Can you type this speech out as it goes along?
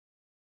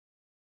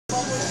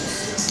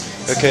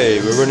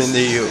Okay, we're running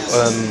the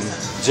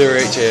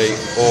 088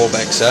 Orb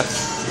XF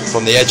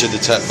from the edge of the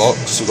tech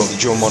box. We've got the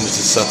dual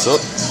monitors set up,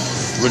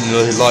 running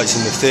the lights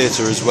in the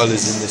theatre as well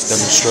as in this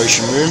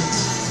demonstration room.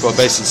 We've got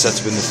a basic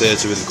setup in the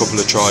theatre with a couple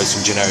of tries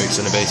from generics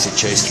and a basic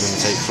chase to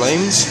imitate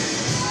flames.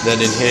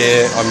 Then in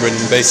here I'm running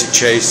basic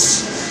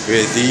chase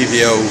with the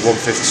EVL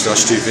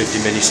 150/250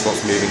 mini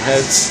spots moving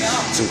heads,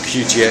 some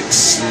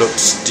QTX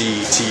Lux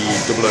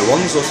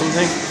DT001s or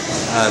something,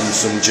 and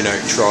some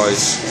generic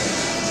tries.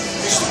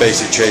 Just a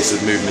basic chase of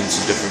movements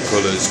in different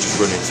colours, just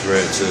running through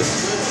it to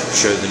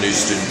show the new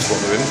students what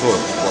they're in for,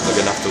 what they're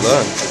going to have to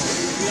learn.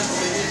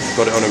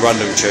 Got it on a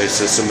random chase,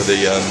 so some of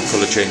the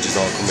colour changes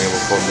aren't coming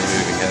up on the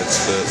moving heads,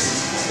 but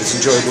it's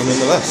enjoyable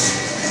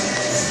nonetheless.